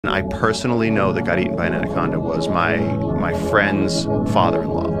I personally know that got eaten by an anaconda was my friend's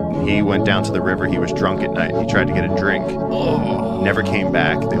father-in-law. He went down to the river. He was drunk at night. He tried to get a drink. Never came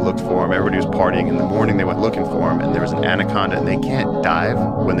back. They looked for him. Everybody was partying. In the morning, they went looking for him, and there was an anaconda, and they can't dive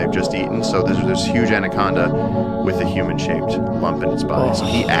when they've just eaten. So there's this huge anaconda with a human-shaped lump in its body. So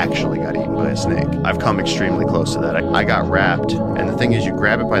he actually got eaten by a snake. I've come extremely close to that. I got wrapped, and the thing is, you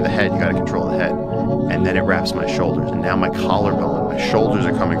grab it by the head, you got to control the head. And then it wraps my shoulders, and now my collarbone, my shoulders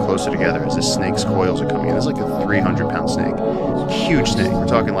are coming closer together as the snake's coils are coming in. It's like a 300-pound snake. Huge snake. We're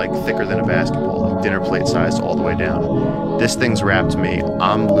talking like thicker than a basketball, like dinner plate size all the way down. This thing's wrapped me.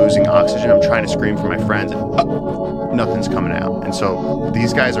 I'm losing oxygen. I'm trying to scream for my friends, and nothing's coming out. And so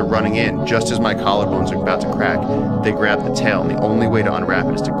these guys are running in just as my collarbones are about to crack. They grab the tail, and the only way to unwrap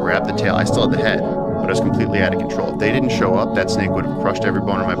it is to grab the tail. I still had the head, but I was completely out of control. If they didn't show up, that snake would have crushed every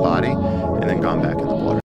bone in my body and then gone back in the water.